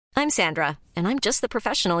I'm Sandra, and I'm just the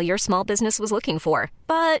professional your small business was looking for.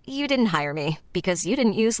 But you didn't hire me because you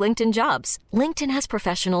didn't use LinkedIn Jobs. LinkedIn has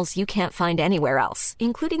professionals you can't find anywhere else,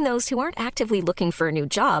 including those who aren't actively looking for a new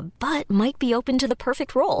job, but might be open to the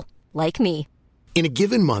perfect role, like me. In a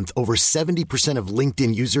given month, over 70% of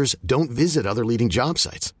LinkedIn users don't visit other leading job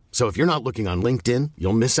sites. So if you're not looking on LinkedIn,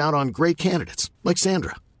 you'll miss out on great candidates like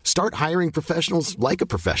Sandra. Start hiring professionals like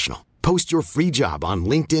a professional. Post your free job on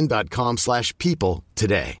linkedin.com/people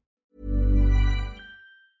today.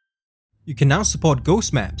 You can now support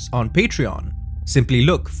Ghost Maps on Patreon. Simply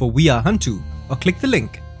look for We Are Hantu or click the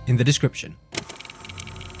link in the description.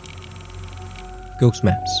 Ghost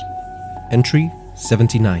Maps. Entry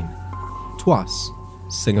 79. Tuas,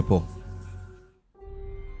 Singapore.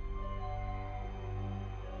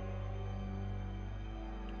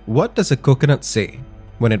 What does a coconut say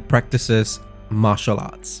when it practices martial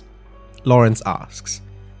arts? Lawrence asks,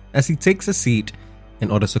 as he takes a seat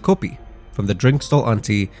and orders a kopi from the drink stall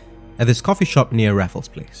auntie at this coffee shop near Raffles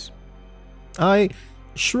Place. I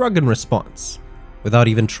shrug in response, without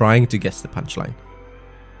even trying to guess the punchline.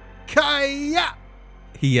 Kaya!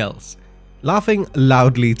 He yells, laughing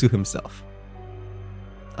loudly to himself.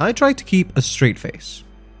 I try to keep a straight face,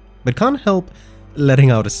 but can't help letting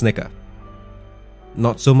out a snicker.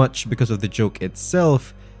 Not so much because of the joke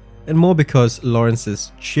itself, and more because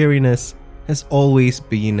Lawrence's cheeriness has always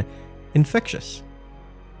been infectious.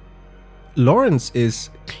 Lawrence is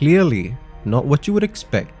clearly not what you would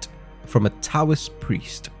expect from a Taoist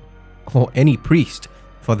priest, or any priest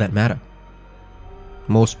for that matter.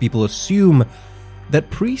 Most people assume that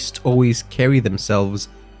priests always carry themselves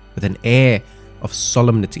with an air of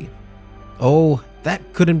solemnity. Oh,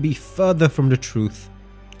 that couldn't be further from the truth,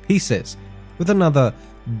 he says with another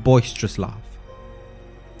boisterous laugh.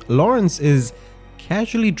 Lawrence is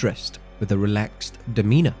casually dressed with a relaxed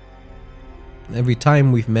demeanor. Every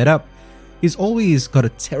time we've met up, he's always got a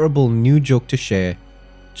terrible new joke to share,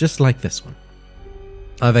 just like this one.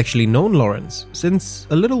 I've actually known Lawrence since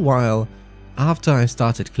a little while after I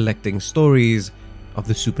started collecting stories of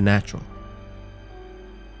the supernatural.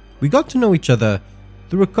 We got to know each other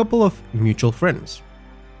through a couple of mutual friends,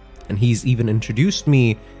 and he's even introduced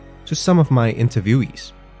me to some of my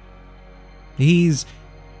interviewees. He's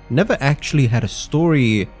never actually had a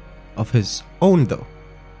story of his own though.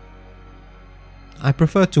 I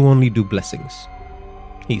prefer to only do blessings,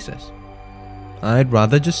 he says. I'd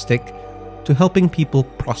rather just stick to helping people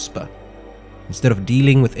prosper instead of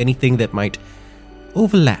dealing with anything that might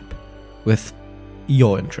overlap with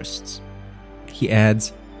your interests, he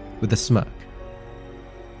adds with a smirk.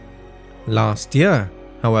 Last year,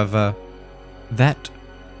 however, that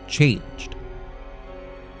changed.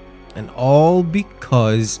 And all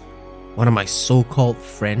because one of my so-called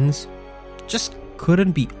friends just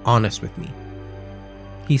couldn't be honest with me,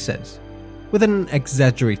 he says, with an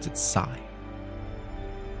exaggerated sigh.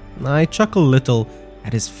 I chuckle a little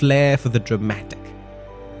at his flair for the dramatic,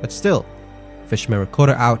 but still, fish my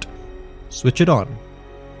recorder out, switch it on,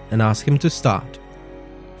 and ask him to start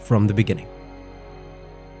from the beginning.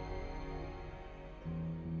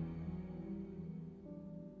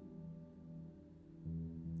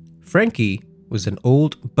 Frankie was an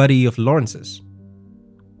old buddy of Lawrence's.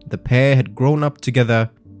 The pair had grown up together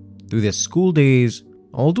through their school days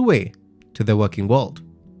all the way to their working world.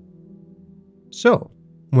 So,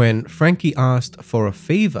 when Frankie asked for a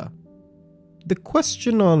favor, the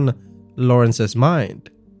question on Lawrence's mind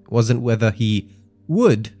wasn't whether he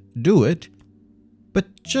would do it,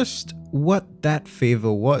 but just what that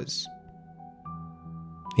favor was.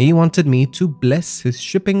 He wanted me to bless his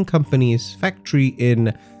shipping company's factory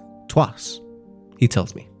in Tuas, he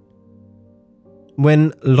tells me.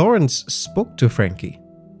 When Lawrence spoke to Frankie,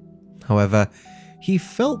 however, he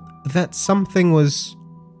felt that something was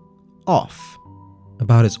off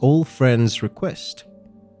about his old friend's request.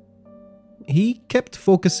 He kept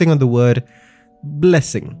focusing on the word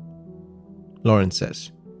blessing, Lawrence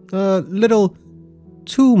says. A little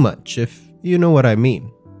too much, if you know what I mean.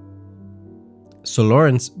 So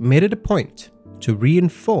Lawrence made it a point to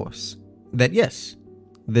reinforce that yes,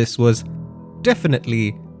 this was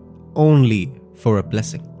definitely only for a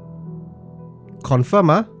blessing.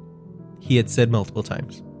 Confirma, he had said multiple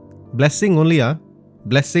times. Blessing only,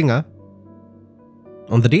 blessing,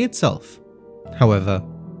 On the day itself, however,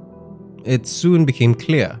 it soon became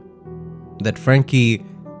clear that Frankie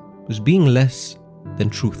was being less than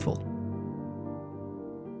truthful.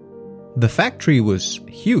 The factory was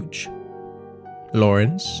huge.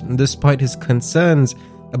 Lawrence, despite his concerns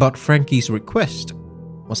about Frankie's request,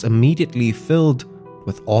 was immediately filled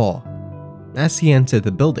with awe as he entered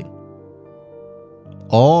the building.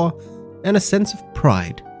 Awe and a sense of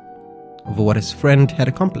pride over what his friend had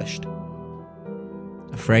accomplished.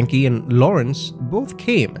 Frankie and Lawrence both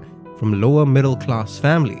came from lower middle class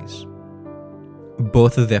families.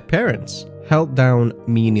 Both of their parents held down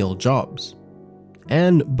menial jobs,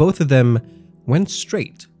 and both of them went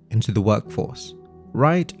straight into the workforce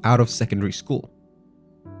right out of secondary school.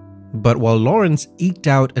 But while Lawrence eked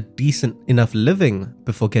out a decent enough living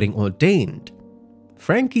before getting ordained,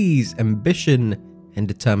 Frankie's ambition and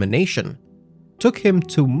determination took him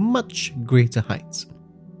to much greater heights.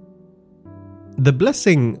 The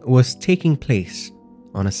blessing was taking place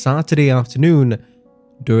on a Saturday afternoon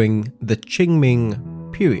during the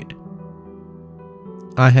Qing period.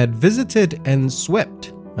 I had visited and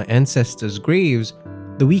swept my ancestors' graves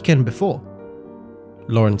the weekend before,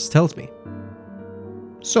 Lawrence tells me.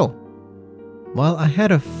 So, while I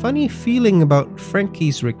had a funny feeling about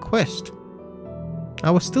Frankie's request,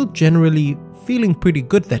 I was still generally feeling pretty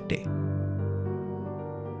good that day.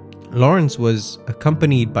 Lawrence was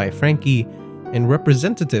accompanied by Frankie and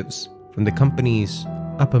representatives from the company's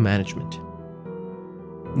upper management.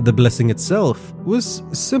 The blessing itself was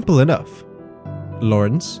simple enough.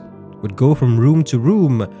 Lawrence would go from room to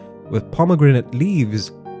room with pomegranate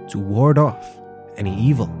leaves to ward off any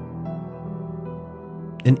evil.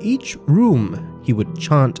 In each room, he would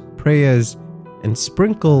chant prayers and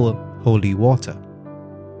sprinkle holy water.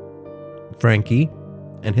 Frankie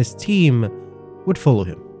and his team would follow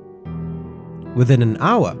him. Within an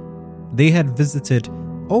hour, they had visited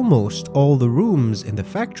almost all the rooms in the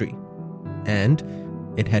factory, and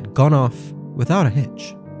it had gone off without a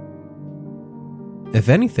hitch. If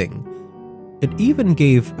anything, it even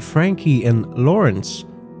gave Frankie and Lawrence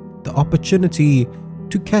the opportunity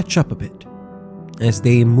to catch up a bit as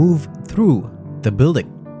they moved through the building.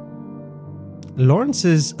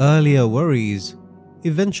 Lawrence's earlier worries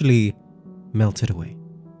eventually melted away.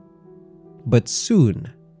 But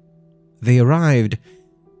soon, they arrived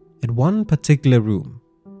at one particular room,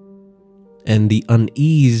 and the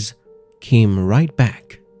unease came right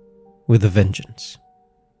back with a vengeance.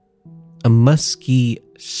 A musky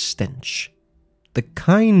stench, the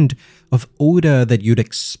kind of odor that you'd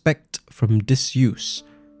expect from disuse,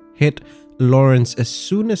 hit Lawrence as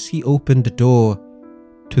soon as he opened the door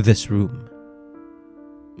to this room.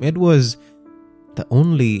 It was the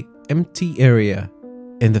only empty area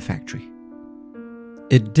in the factory.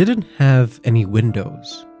 It didn't have any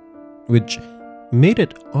windows, which made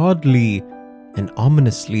it oddly and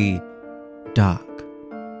ominously dark.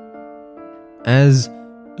 As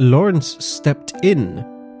Lawrence stepped in,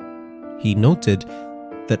 he noted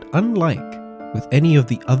that unlike with any of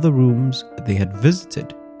the other rooms they had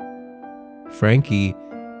visited, Frankie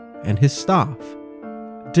and his staff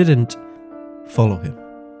didn't follow him.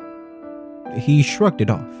 He shrugged it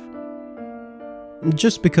off.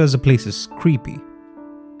 Just because a place is creepy,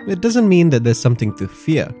 it doesn't mean that there's something to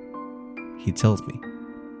fear, he tells me.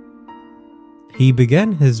 He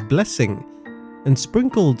began his blessing and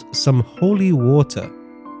sprinkled some holy water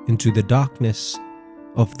into the darkness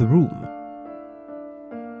of the room,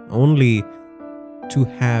 only to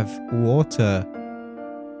have water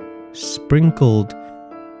sprinkled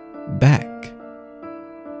back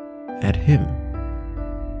at him.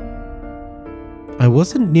 I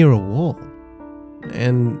wasn't near a wall,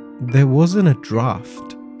 and there wasn't a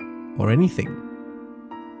draft or anything,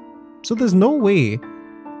 so there's no way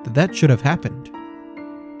that should have happened,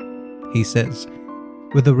 he says,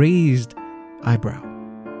 with a raised eyebrow.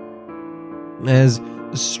 As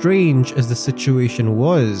strange as the situation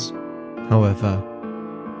was, however,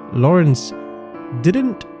 Lawrence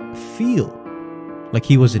didn't feel like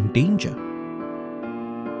he was in danger.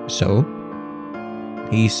 So,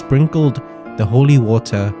 he sprinkled the holy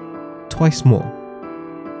water twice more.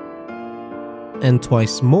 And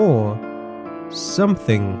twice more,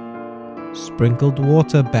 something sprinkled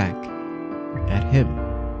water back at him.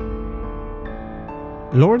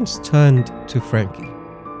 Lawrence turned to Frankie,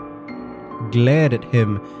 glared at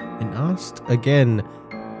him, and asked again,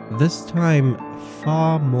 this time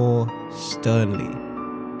far more sternly,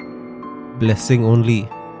 "Blessing only,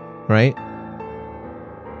 right?"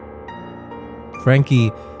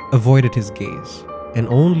 Frankie avoided his gaze and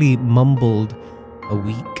only mumbled a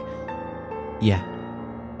weak, "Yeah."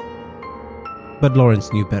 But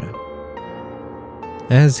Lawrence knew better.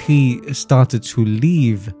 As he started to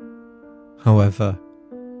leave, however,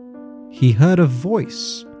 he heard a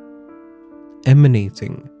voice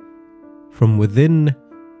emanating from within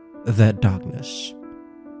that darkness.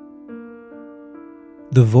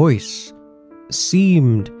 The voice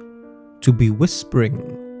seemed to be whispering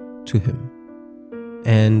to him,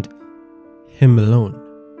 and him alone.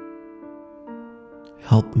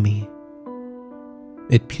 "Help me,"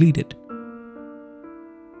 it pleaded.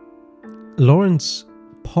 Lawrence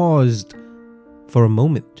paused for a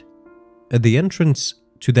moment at the entrance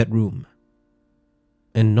to that room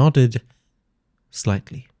and nodded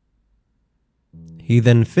slightly. He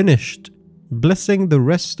then finished blessing the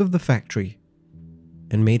rest of the factory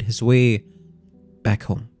and made his way back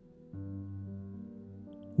home.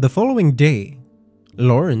 The following day,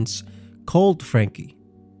 Lawrence called Frankie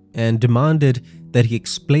and demanded that he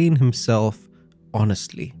explain himself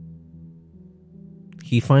honestly.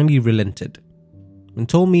 He finally relented and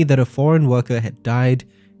told me that a foreign worker had died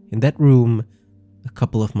in that room a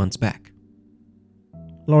couple of months back.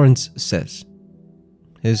 Lawrence says,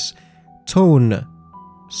 his tone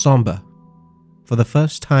somber for the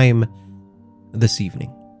first time this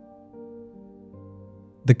evening.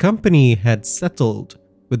 The company had settled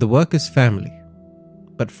with the worker's family,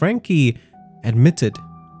 but Frankie admitted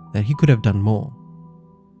that he could have done more.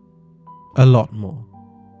 A lot more.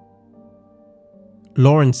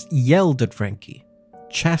 Lawrence yelled at Frankie,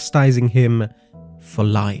 chastising him for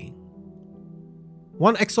lying.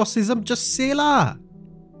 "One exorcism, just say la!"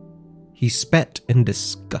 He spat in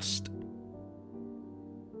disgust.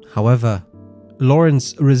 However,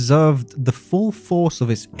 Lawrence reserved the full force of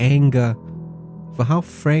his anger for how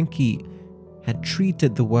Frankie had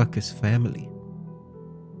treated the worker's family.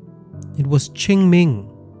 It was Ming,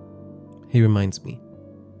 he reminds me.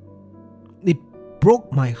 It broke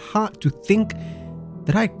my heart to think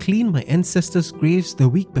that I cleaned my ancestors' graves the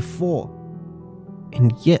week before.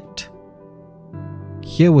 And yet,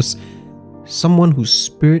 here was someone whose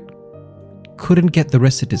spirit couldn't get the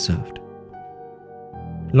rest it deserved.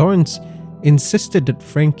 Lawrence insisted that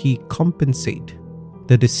Frankie compensate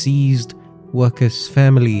the deceased worker's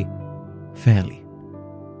family fairly.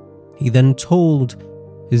 He then told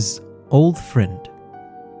his old friend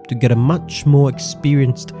to get a much more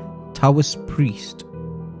experienced Taoist priest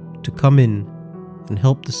to come in and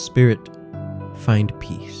help the spirit find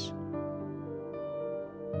peace.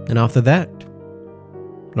 And after that,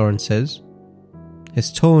 Lawrence says,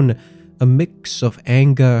 his tone a mix of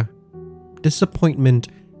anger, disappointment,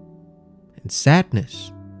 and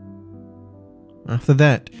sadness. After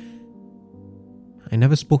that, I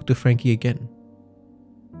never spoke to Frankie again.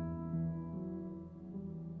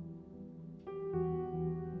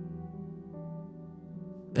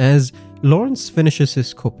 As Lawrence finishes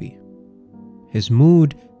his copy, his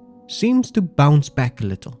mood seems to bounce back a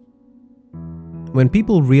little. When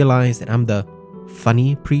people realize that I'm the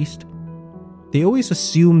funny priest, they always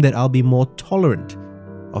assume that I'll be more tolerant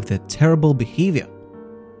of their terrible behavior,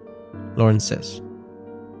 Lawrence says,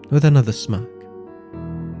 with another smirk.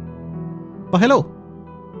 But hello,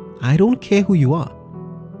 I don't care who you are.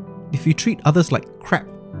 If you treat others like crap,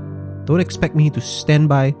 don't expect me to stand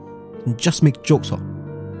by and just make jokes on.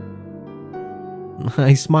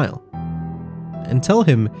 I smile and tell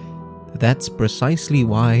him that that's precisely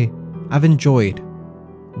why I've enjoyed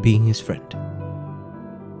being his friend.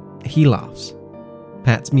 He laughs,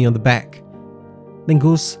 pats me on the back, then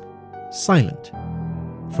goes silent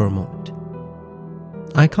for a moment.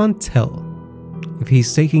 I can't tell if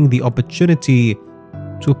he's taking the opportunity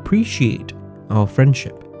to appreciate our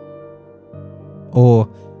friendship or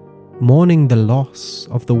mourning the loss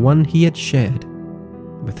of the one he had shared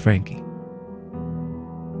with Frankie.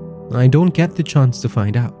 I don't get the chance to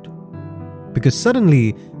find out, because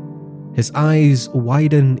suddenly his eyes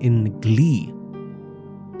widen in glee.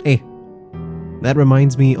 Hey, that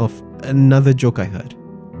reminds me of another joke I heard,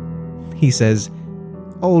 he says,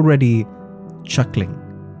 already chuckling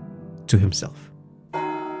to himself.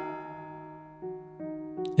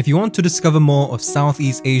 If you want to discover more of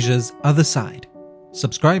Southeast Asia's other side,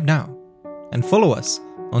 subscribe now and follow us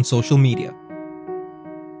on social media.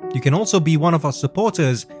 You can also be one of our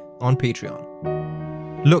supporters on Patreon.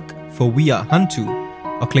 Look for We Are Hantu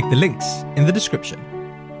or click the links in the description.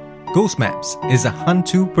 Ghost Maps is a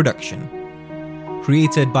Hantu production,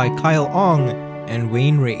 created by Kyle Ong and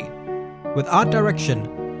Wayne Ray, with art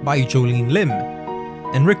direction by Jolene Lim,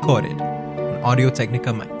 and recorded on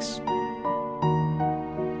Audio-Technica mics.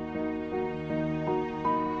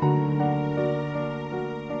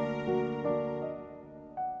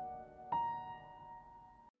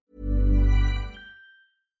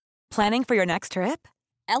 Planning for your next trip?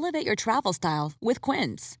 Elevate your travel style with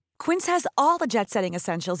Quince. Quince has all the jet-setting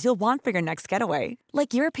essentials you'll want for your next getaway,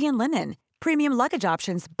 like European linen, premium luggage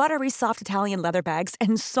options, buttery soft Italian leather bags,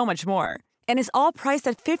 and so much more. And is all priced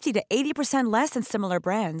at 50 to 80% less than similar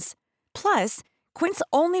brands. Plus, Quince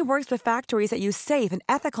only works with factories that use safe and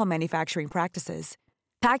ethical manufacturing practices.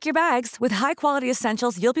 Pack your bags with high-quality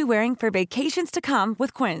essentials you'll be wearing for vacations to come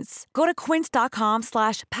with Quince. Go to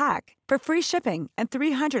quince.com/pack for free shipping and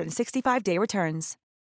 365-day returns.